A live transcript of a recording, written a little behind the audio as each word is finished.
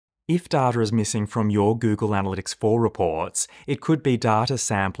If data is missing from your Google Analytics 4 reports, it could be data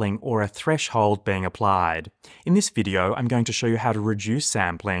sampling or a threshold being applied. In this video, I'm going to show you how to reduce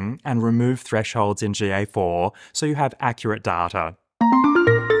sampling and remove thresholds in GA4 so you have accurate data.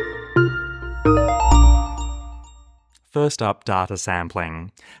 First up, data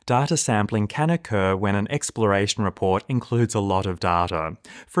sampling. Data sampling can occur when an exploration report includes a lot of data.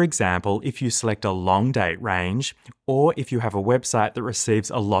 For example, if you select a long date range, or if you have a website that receives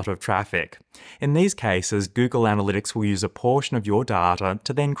a lot of traffic. In these cases, Google Analytics will use a portion of your data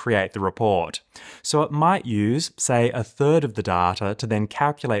to then create the report. So it might use, say, a third of the data to then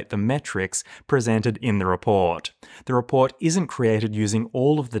calculate the metrics presented in the report. The report isn't created using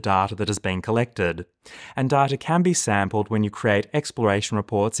all of the data that has been collected. And data can be sampled when you create exploration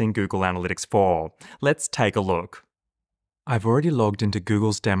reports in Google Analytics 4. Let's take a look. I've already logged into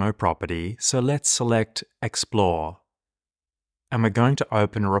Google's demo property, so let's select Explore. And we're going to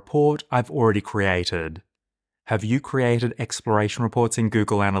open a report I've already created. Have you created exploration reports in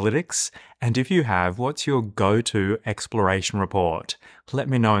Google Analytics? And if you have, what's your go-to exploration report? Let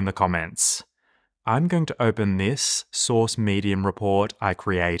me know in the comments. I'm going to open this source medium report I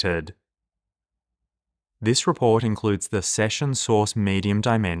created. This report includes the session source medium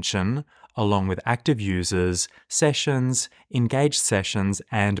dimension, along with active users, sessions, engaged sessions,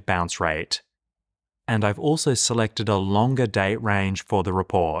 and bounce rate. And I've also selected a longer date range for the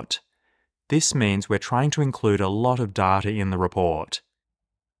report. This means we're trying to include a lot of data in the report.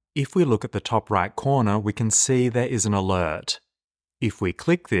 If we look at the top right corner, we can see there is an alert. If we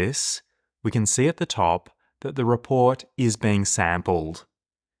click this, we can see at the top that the report is being sampled.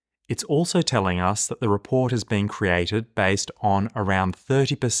 It's also telling us that the report is being created based on around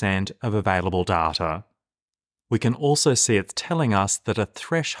 30% of available data. We can also see it's telling us that a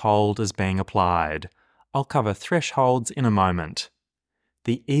threshold is being applied. I'll cover thresholds in a moment.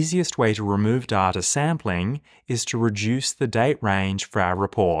 The easiest way to remove data sampling is to reduce the date range for our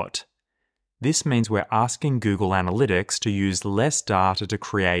report. This means we're asking Google Analytics to use less data to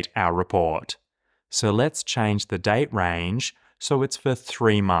create our report. So let's change the date range so it's for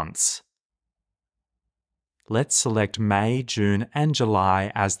 3 months. Let's select May, June, and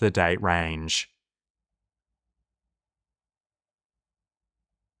July as the date range.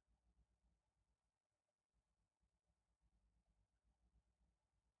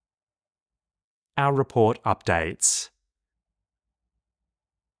 Our report updates.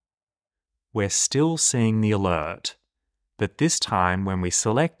 We're still seeing the alert, but this time when we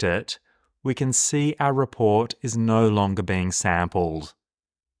select it, we can see our report is no longer being sampled.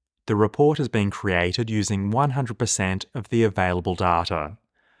 The report has been created using 100% of the available data.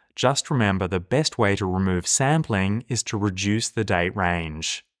 Just remember, the best way to remove sampling is to reduce the date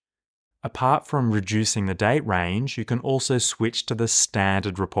range. Apart from reducing the date range, you can also switch to the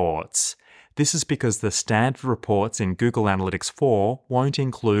standard reports. This is because the standard reports in Google Analytics 4 won't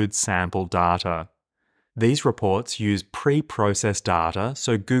include sampled data. These reports use pre-processed data,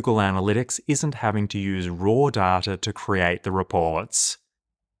 so Google Analytics isn't having to use raw data to create the reports.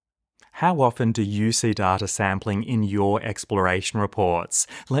 How often do you see data sampling in your exploration reports?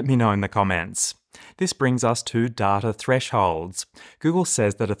 Let me know in the comments. This brings us to data thresholds. Google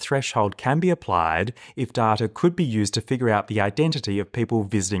says that a threshold can be applied if data could be used to figure out the identity of people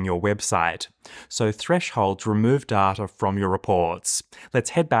visiting your website. So thresholds remove data from your reports.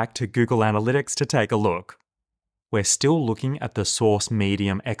 Let's head back to Google Analytics to take a look. We're still looking at the source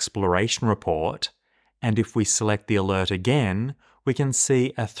medium exploration report, and if we select the alert again, we can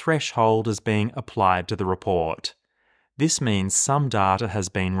see a threshold is being applied to the report. This means some data has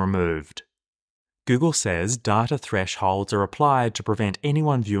been removed. Google says data thresholds are applied to prevent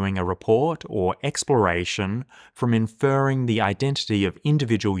anyone viewing a report or exploration from inferring the identity of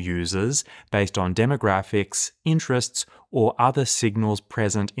individual users based on demographics, interests, or other signals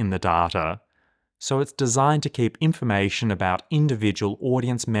present in the data. So it's designed to keep information about individual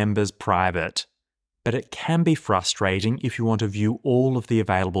audience members private. But it can be frustrating if you want to view all of the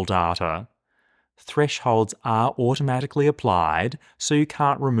available data. Thresholds are automatically applied, so you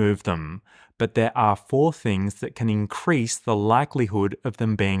can't remove them, but there are 4 things that can increase the likelihood of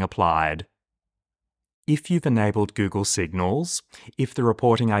them being applied. If you've enabled Google Signals, if the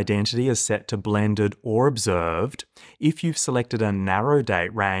reporting identity is set to blended or observed, if you've selected a narrow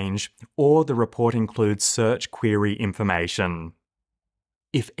date range, or the report includes search query information.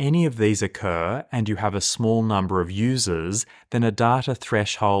 If any of these occur and you have a small number of users, then a data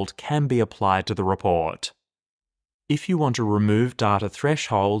threshold can be applied to the report. If you want to remove data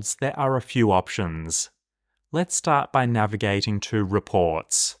thresholds, there are a few options. Let's start by navigating to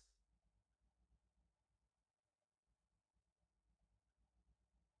Reports.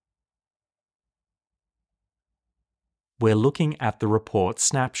 we're looking at the report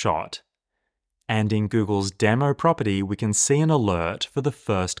snapshot. And in Google's demo property, we can see an alert for the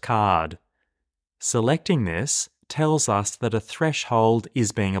first card. Selecting this tells us that a threshold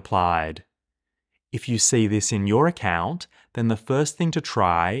is being applied. If you see this in your account, then the first thing to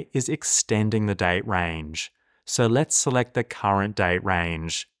try is extending the date range. So let's select the current date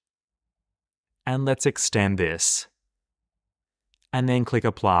range. And let's extend this. And then click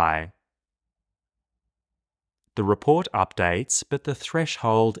Apply. The report updates, but the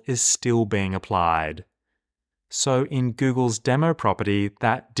threshold is still being applied. So in Google's demo property,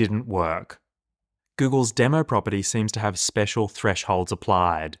 that didn't work. Google's demo property seems to have special thresholds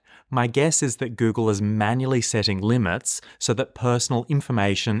applied. My guess is that Google is manually setting limits so that personal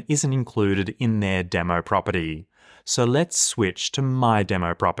information isn't included in their demo property. So let's switch to my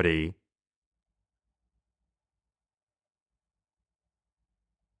demo property.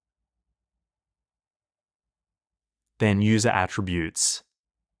 Then user attributes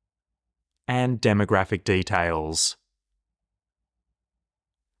and demographic details.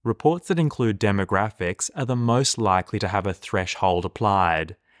 Reports that include demographics are the most likely to have a threshold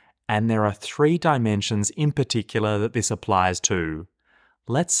applied, and there are 3 dimensions in particular that this applies to.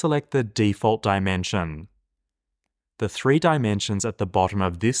 Let's select the default dimension. The 3 dimensions at the bottom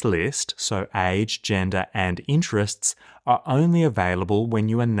of this list, so age, gender, and interests, are only available when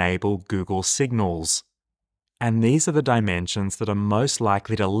you enable Google Signals. And these are the dimensions that are most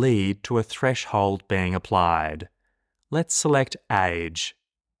likely to lead to a threshold being applied. Let's select age.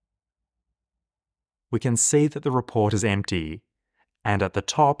 We can see that the report is empty, and at the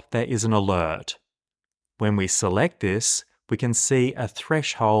top there is an alert. When we select this, we can see a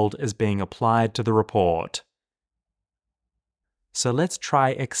threshold is being applied to the report. So let's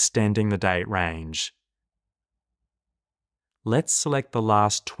try extending the date range. Let's select the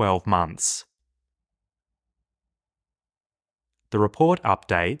last 12 months. The report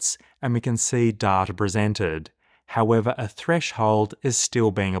updates, and we can see data presented. However, a threshold is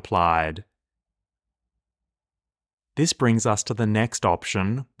still being applied. This brings us to the next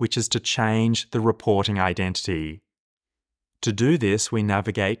option, which is to change the reporting identity. To do this, we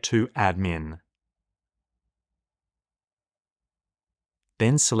navigate to Admin.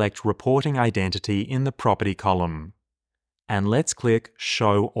 Then select Reporting Identity in the Property column. And let's click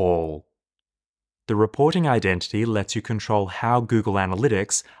Show All. The reporting identity lets you control how Google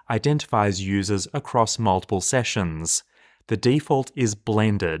Analytics identifies users across multiple sessions. The default is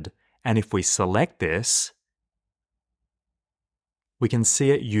blended, and if we select this, we can see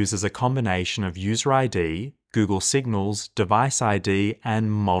it uses a combination of user ID, Google Signals, device ID,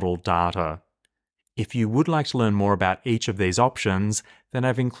 and model data. If you would like to learn more about each of these options, then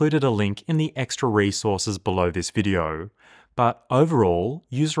I've included a link in the extra resources below this video. But overall,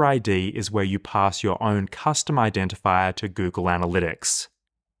 user ID is where you pass your own custom identifier to Google Analytics.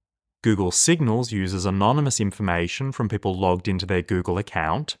 Google Signals uses anonymous information from people logged into their Google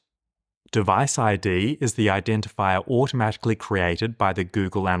account. Device ID is the identifier automatically created by the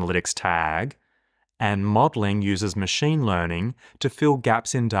Google Analytics tag, and modeling uses machine learning to fill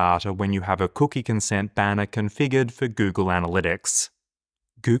gaps in data when you have a cookie consent banner configured for Google Analytics.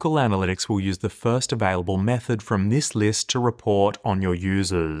 Google Analytics will use the first available method from this list to report on your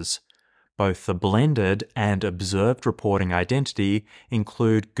users. Both the blended and observed reporting identity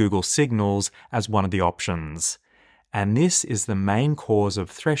include Google Signals as one of the options. And this is the main cause of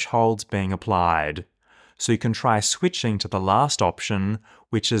thresholds being applied. So you can try switching to the last option,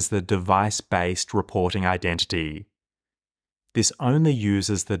 which is the device-based reporting identity. This only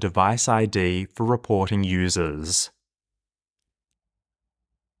uses the device ID for reporting users.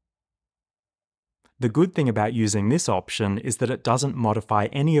 The good thing about using this option is that it doesn't modify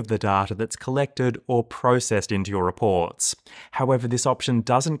any of the data that's collected or processed into your reports. However, this option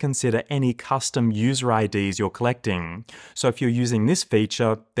doesn't consider any custom user IDs you're collecting. So if you're using this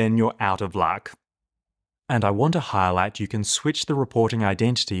feature, then you're out of luck. And I want to highlight you can switch the reporting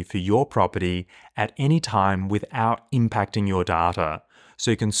identity for your property at any time without impacting your data.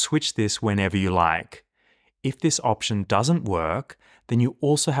 So you can switch this whenever you like. If this option doesn't work, then you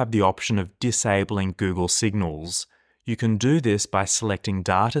also have the option of disabling Google Signals. You can do this by selecting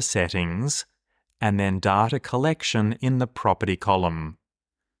Data Settings and then Data Collection in the Property column.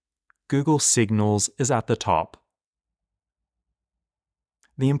 Google Signals is at the top.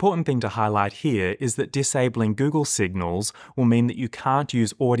 The important thing to highlight here is that disabling Google Signals will mean that you can't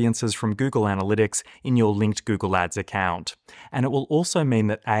use audiences from Google Analytics in your linked Google Ads account. And it will also mean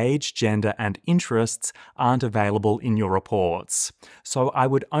that age, gender, and interests aren't available in your reports. So I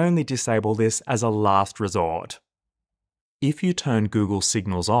would only disable this as a last resort. If you turn Google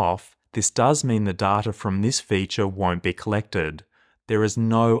Signals off, This does mean the data from this feature won't be collected. There is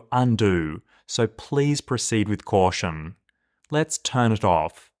no undo, so please proceed with caution. Let's turn it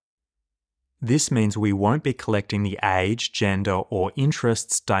off. This means we won't be collecting the age, gender, or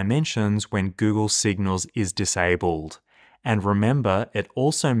interests dimensions when Google Signals is disabled. And remember, it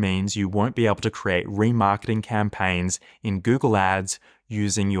also means you won't be able to create remarketing campaigns in Google Ads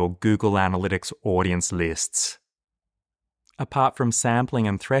using your Google Analytics audience lists. Apart from sampling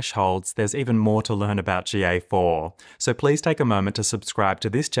and thresholds, there's even more to learn about GA4, so please take a moment to subscribe to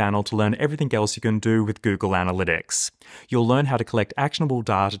this channel to learn everything else you can do with Google Analytics. You'll learn how to collect actionable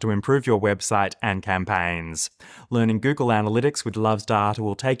data to improve your website and campaigns. Learning Google Analytics with Love's Data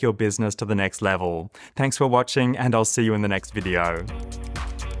will take your business to the next level. Thanks for watching, and I'll see you in the next video.